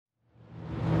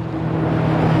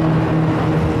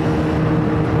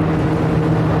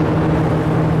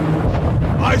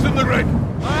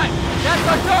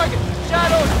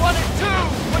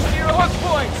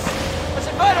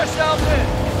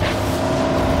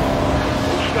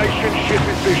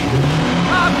visual.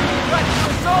 Copy! Ready to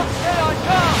assault, stay on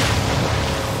guard!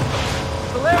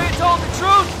 Valeria told the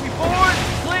truth! We board,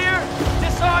 clear,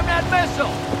 disarm that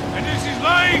missile! And this is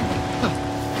lying?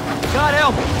 God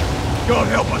help me! God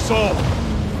help us all!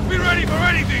 Be ready for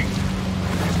anything!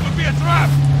 This could be a trap!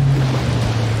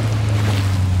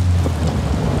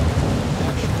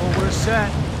 Well, we're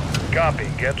set. Copy,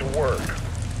 get to work.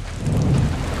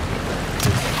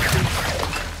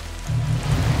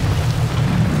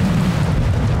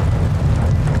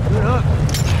 Good hook.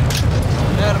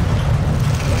 Get him.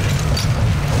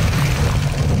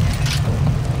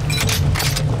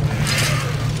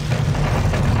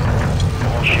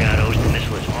 All shadows, the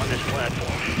missile is on this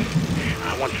platform.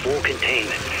 I want full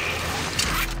containment.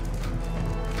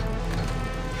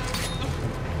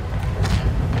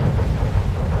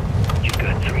 You've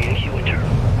got 3 AQ internal.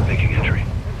 Making entry.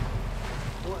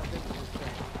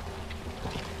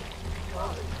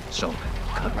 So,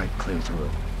 cut right clear through.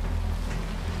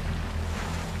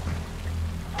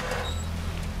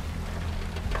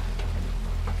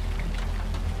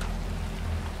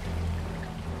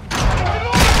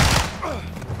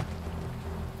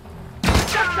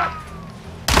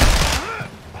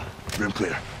 Room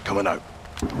clear. Coming out.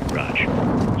 Raj.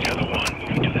 Shadow 1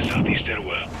 moving to the southeast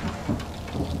stairwell.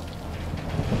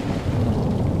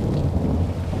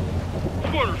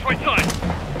 Quarters, right side!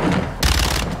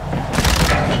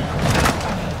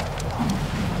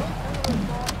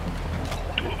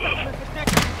 Two above.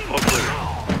 All clear.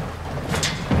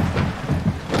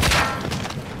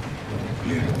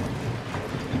 Clear.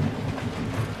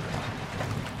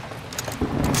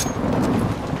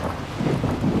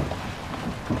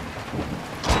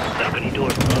 Balcony door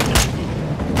closed.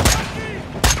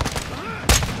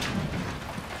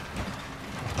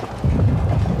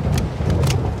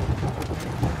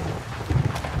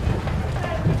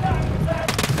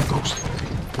 Ghost,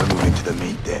 we're moving to the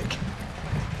main deck.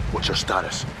 What's your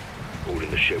status? Holding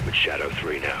the ship with Shadow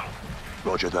 3 now.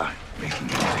 Roger that. Making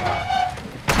it.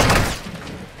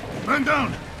 Man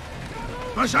down!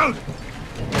 Rush out!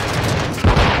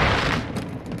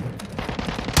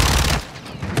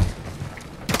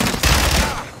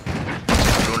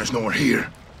 Drone is nowhere here.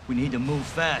 We need to move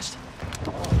fast.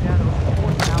 All shadows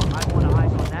forced out. I want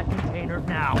eyes on that container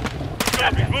now.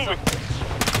 Copy, moving!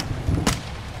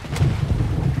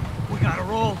 We gotta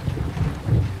roll.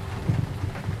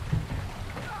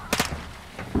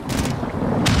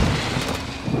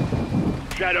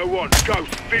 Shadow 1,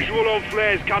 Ghost. Visual on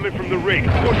flares coming from the rig.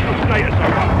 What's the status,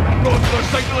 over? Roger, they're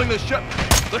signaling the ship.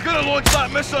 They're gonna launch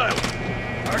that missile.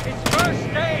 It's first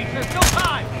stage. There's still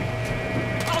time.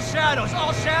 All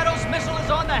shadows. Missile is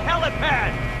on the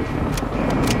helipad.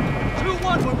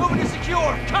 2-1. We're moving to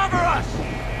secure. Cover us.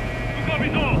 Who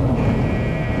copies all?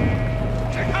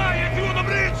 Check high into the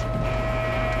bridge!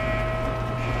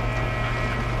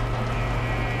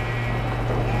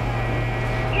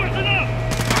 Force enough!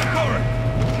 Cover!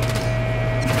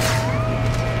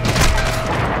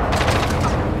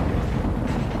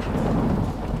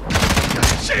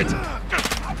 Shit!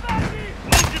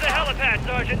 Move to the helipad,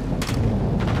 Sergeant.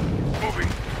 Moving.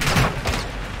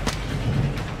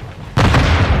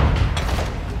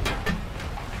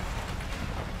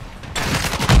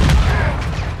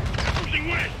 Pushing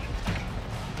west!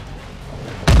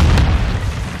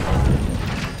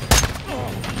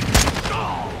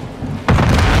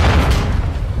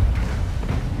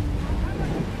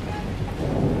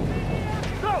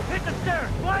 Go! Hit the stairs.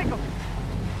 Flank them.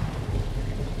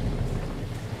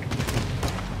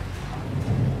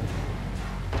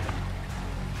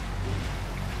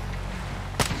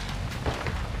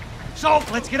 So,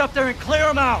 let's get up there and clear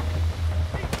them out.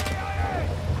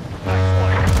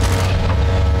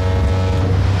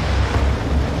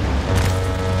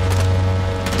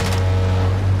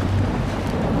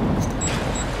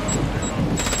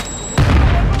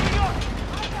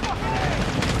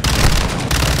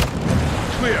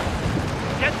 Clear.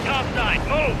 Get topside.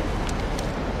 Move!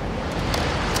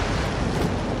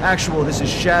 Actual, this is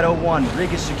Shadow 1.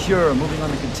 Rig is secure. Moving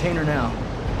on the container now.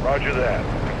 Roger that.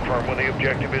 Confirm when the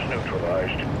objective is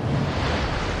neutralized.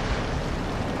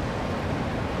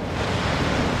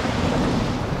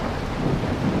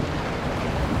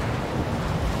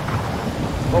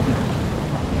 Open it.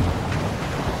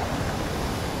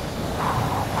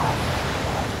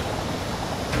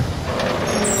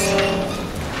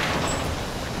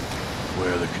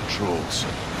 Where are the controls?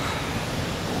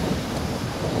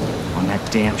 On that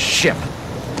damn ship.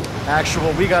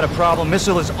 Actual, we got a problem.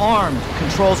 Missile is armed.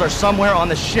 Controls are somewhere on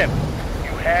the ship.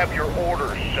 You have your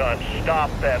orders, son. Stop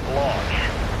that launch.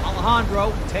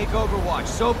 Alejandro, take overwatch.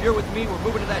 Soap, you're with me. We're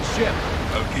moving to that ship.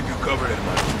 I'll keep you covered,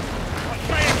 hermano.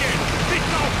 Try again. This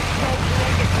time.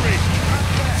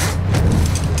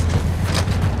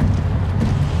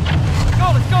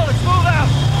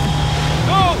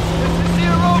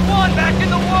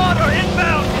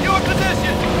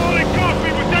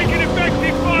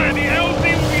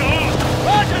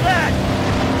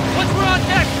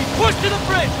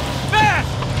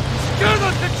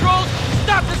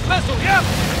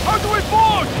 How do we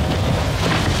board?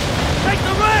 Take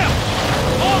the ramp!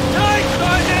 All tight,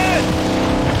 Sergeant!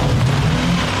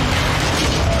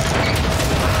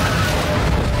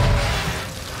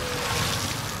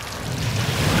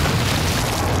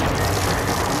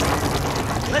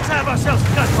 Let's have ourselves a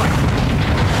gunfight!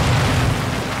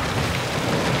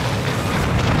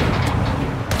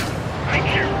 Right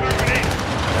here, Sergeant.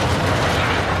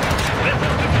 This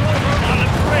is control room on the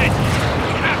bridge.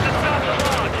 We have to stop the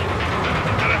launch.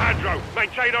 Alejandro,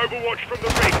 maintain overwatch from the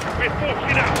rig. We're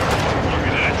forcing out.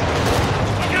 Copy that.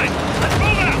 Okay, let's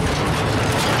move out.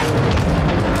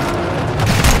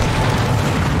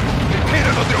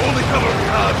 Containers are the only cover we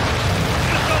have.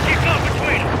 Just don't keep up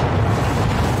between us.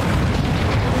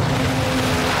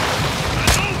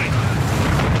 Not moving.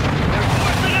 They're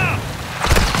forcing out.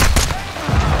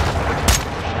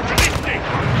 Resisting.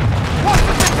 Watch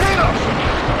the containers!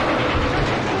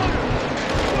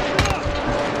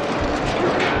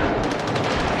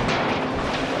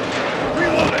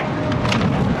 Reloading!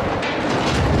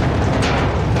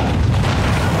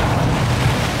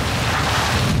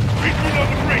 Retreat on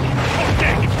the bridge. On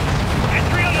deck.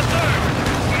 Entry on the third.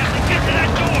 We have to get to that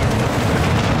door.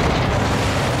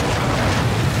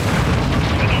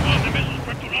 I don't want the missiles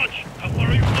prepped to launch. How far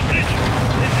are you from the bridge?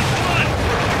 This is one.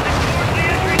 It's towards the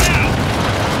entry now.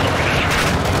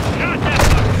 Got that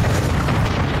one.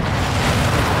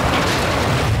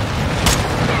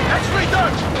 X-ray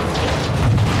done!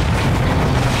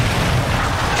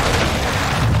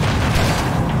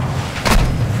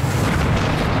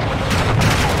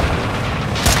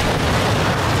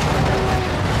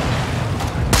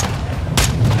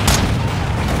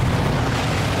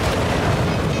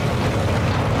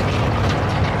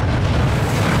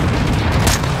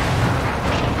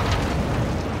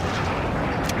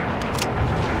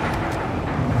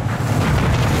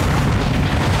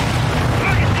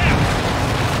 Target down.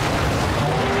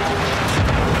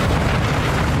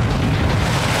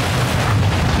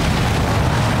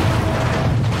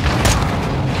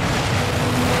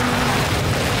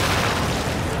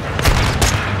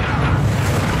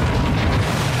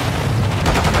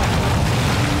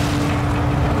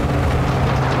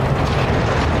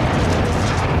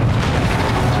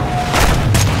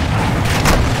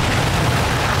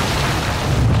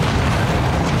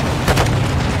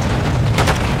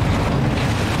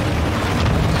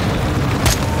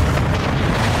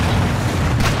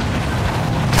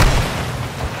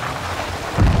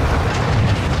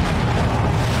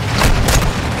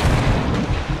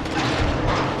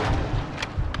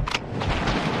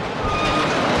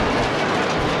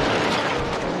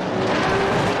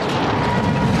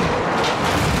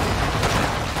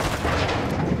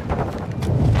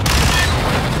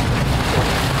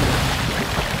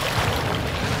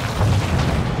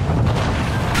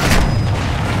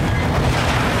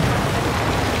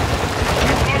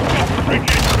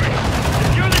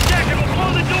 Secure the deck and we'll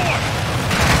blow the door!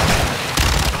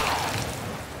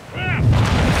 Ramp!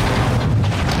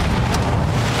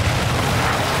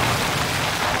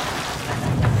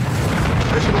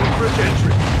 Mission on bridge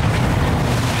entry.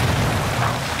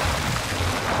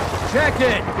 Check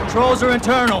it! Controls are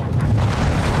internal.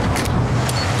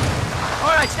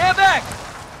 Alright, stand back!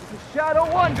 This is Shadow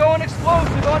 1 going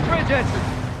explosive on bridge entry.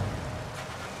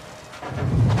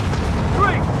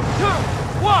 3, 2,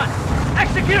 1,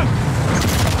 execute!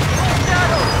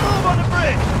 Shadow, move on the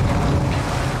bridge!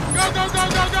 Go, go, go,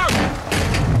 go, go!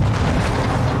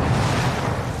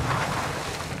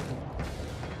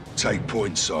 Take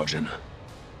point, Sergeant.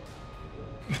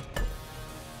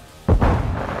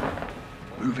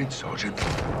 Move in, Sergeant.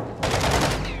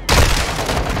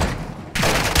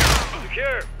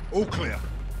 Secure! All clear.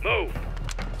 Move!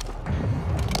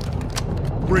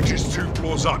 Bridge is 2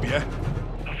 floors up, yeah?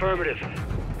 Affirmative.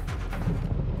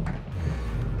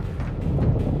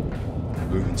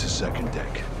 Moving to second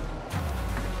deck.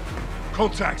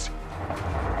 Contact!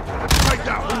 Take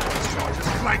that one, Sergeant.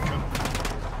 Flank 'em.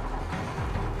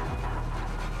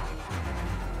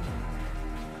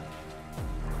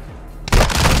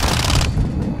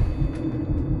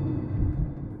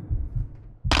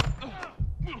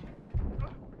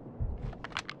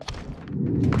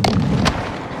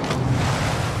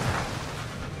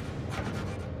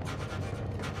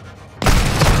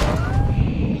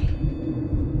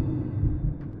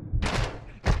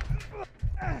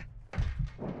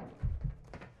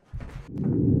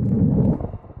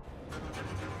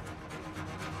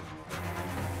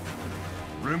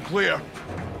 Room clear.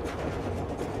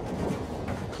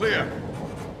 Clear.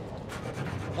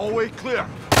 Hallway clear.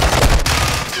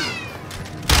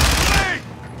 Hey!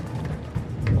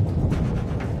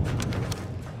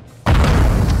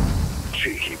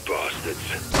 Cheeky bastards.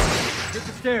 Hit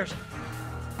the stairs.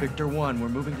 Victor 1, we're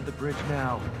moving to the bridge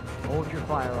now. Hold your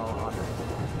fire, Alejandro.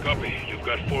 Copy. You've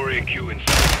got 4 AQ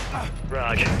inside.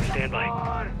 Raj, stand by.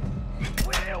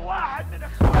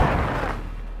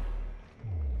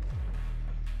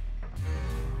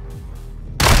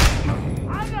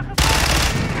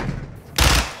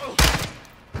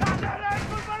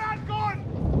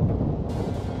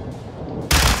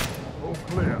 All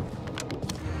clear.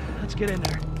 Let's get in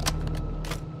there.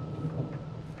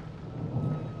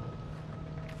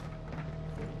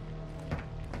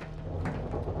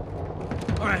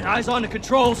 All right, eyes on the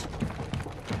controls.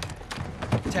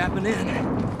 Tapping in.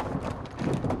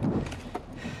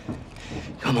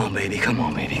 Come on, baby, come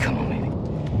on, baby, come on, baby.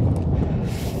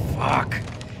 Fuck.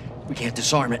 We can't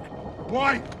disarm it.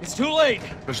 Why? It's too late.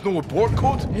 There's no abort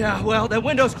code? Yeah, well, that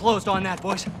window's closed on that,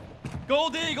 boys.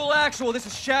 Gold Eagle Actual, this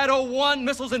is Shadow 1,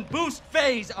 missiles in boost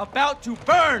phase, about to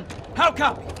burn. How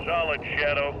copy? Solid,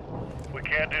 Shadow. If we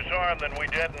can't disarm, then we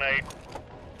detonate.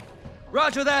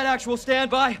 Roger that, Actual,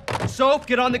 standby. Soap,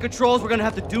 get on the controls. We're gonna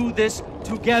have to do this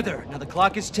together. Now, the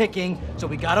clock is ticking, so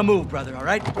we gotta move, brother, all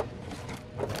right?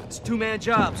 It's a two-man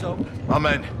job, Soap.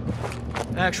 Amen.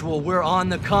 Actual, we're on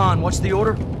the con. What's the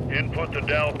order? Input the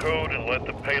DAL code and let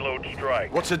the payload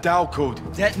strike. What's a DAL code?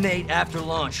 Detonate after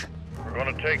launch. We're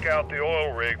gonna take out the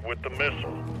oil rig with the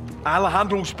missile.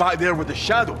 Alejandro's back there with the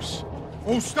shadows.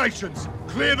 All stations,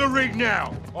 clear the rig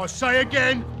now. I say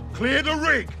again, clear the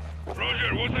rig.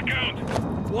 Roger, what's the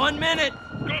count? 1 minute.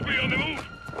 Copy, on the move.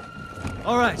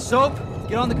 All right, Soap,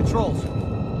 get on the controls.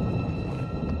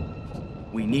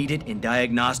 We need it in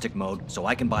diagnostic mode so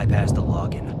I can bypass the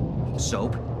login.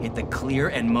 Soap, hit the clear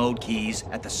and mode keys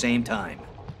at the same time.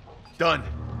 Done.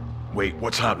 Wait,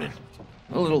 what's happening?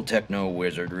 A little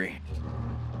techno-wizardry.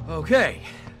 Okay.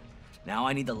 Now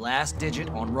I need the last digit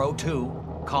on row 2,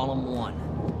 column 1.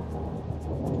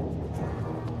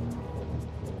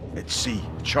 It's C,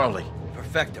 Charlie.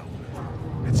 Perfecto.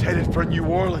 It's headed for New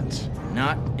Orleans.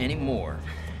 Not anymore.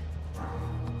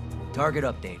 Target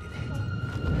updated.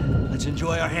 Let's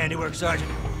enjoy our handiwork, Sergeant.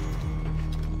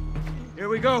 Here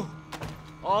we go.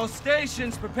 All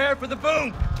stations, prepare for the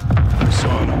boom. It's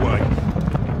on the way.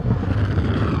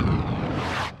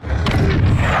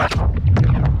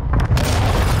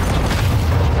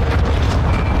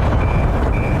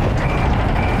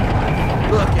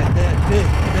 Look at that big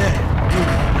bed.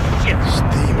 Shit.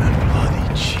 Steaming bloody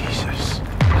Jesus.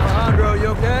 Alejandro, you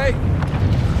okay?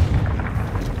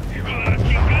 You got a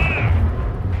chingada.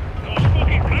 No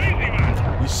fucking crazy,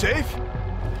 man. You safe?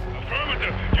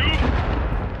 Affirmative. You?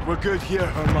 We're good here,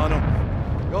 hermano.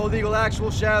 Gold Eagle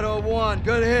Actual Shadow 1.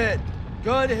 Good hit.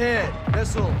 Good hit.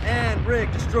 Missile and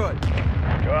rig destroyed.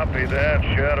 Copy that,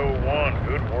 Shadow 1.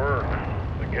 Good work.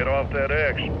 Then get off that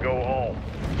X and go home.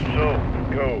 So,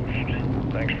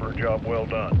 Ghost, thanks for a job well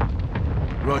done.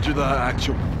 Roger that,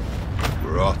 Actual.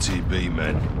 We're RTB,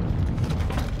 men.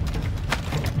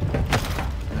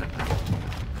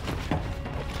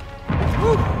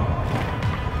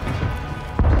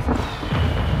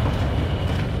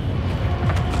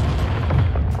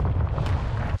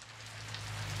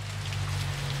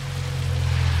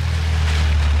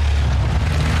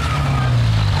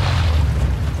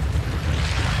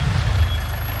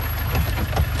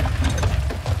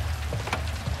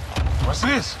 What's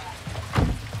this?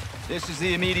 This is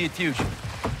the immediate future.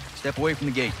 Step away from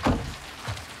the gate.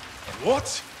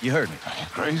 What? You heard me.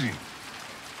 Crazy.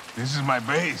 This is my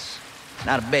base.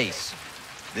 Not a base.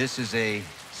 This is a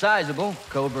sizable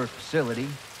covert facility,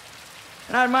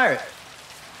 and I admire it.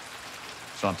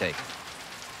 So I'm taking.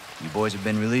 You boys have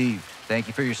been relieved. Thank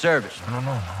you for your service. No.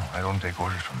 I don't take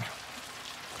orders from you.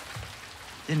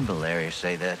 Didn't Valeria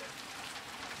say that?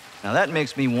 Now that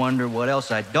makes me wonder what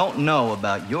else I don't know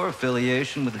about your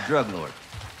affiliation with the drug lord.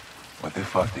 What the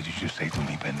fuck did you just say to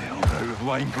me, pendejo?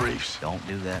 Line briefs. Don't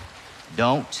do that.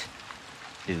 Don't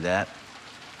do that.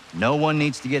 No one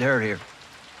needs to get hurt here.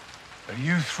 Are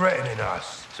you threatening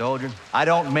us? Soldier, I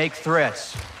don't make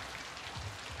threats.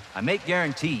 I make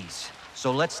guarantees.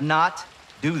 So let's not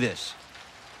do this.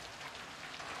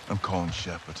 I'm calling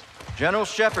Shepard. General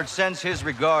Shepard sends his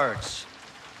regards.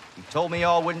 He told me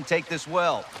y'all wouldn't take this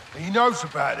well. He knows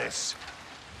about this.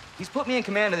 He's put me in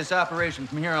command of this operation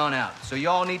from here on out. So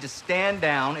y'all need to stand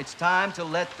down. It's time to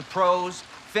let the pros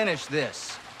finish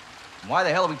this. Why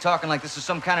the hell are we talking like this is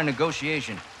some kind of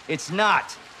negotiation? It's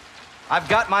not. I've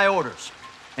got my orders.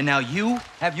 And now you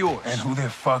have yours. And who the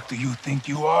fuck do you think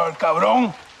you are,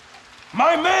 cabron?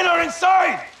 My men are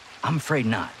inside! I'm afraid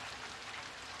not.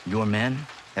 Your men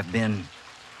have been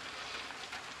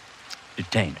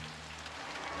detained.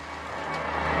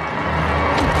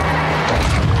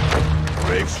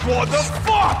 Riggs, what the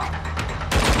fuck?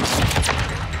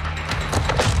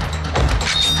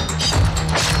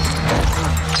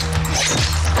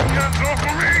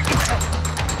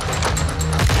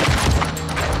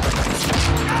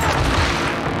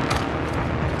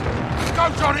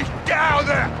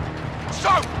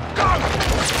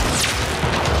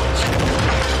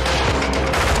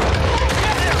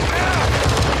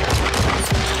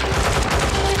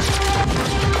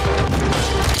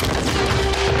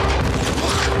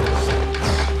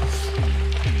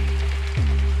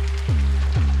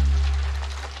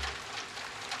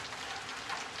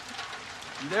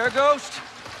 You there, Ghost?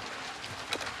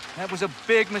 That was a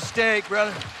big mistake,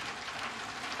 brother.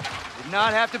 Did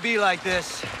not have to be like this.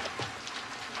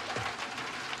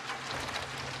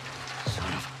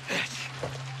 Son of a bitch.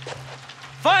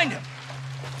 Find him!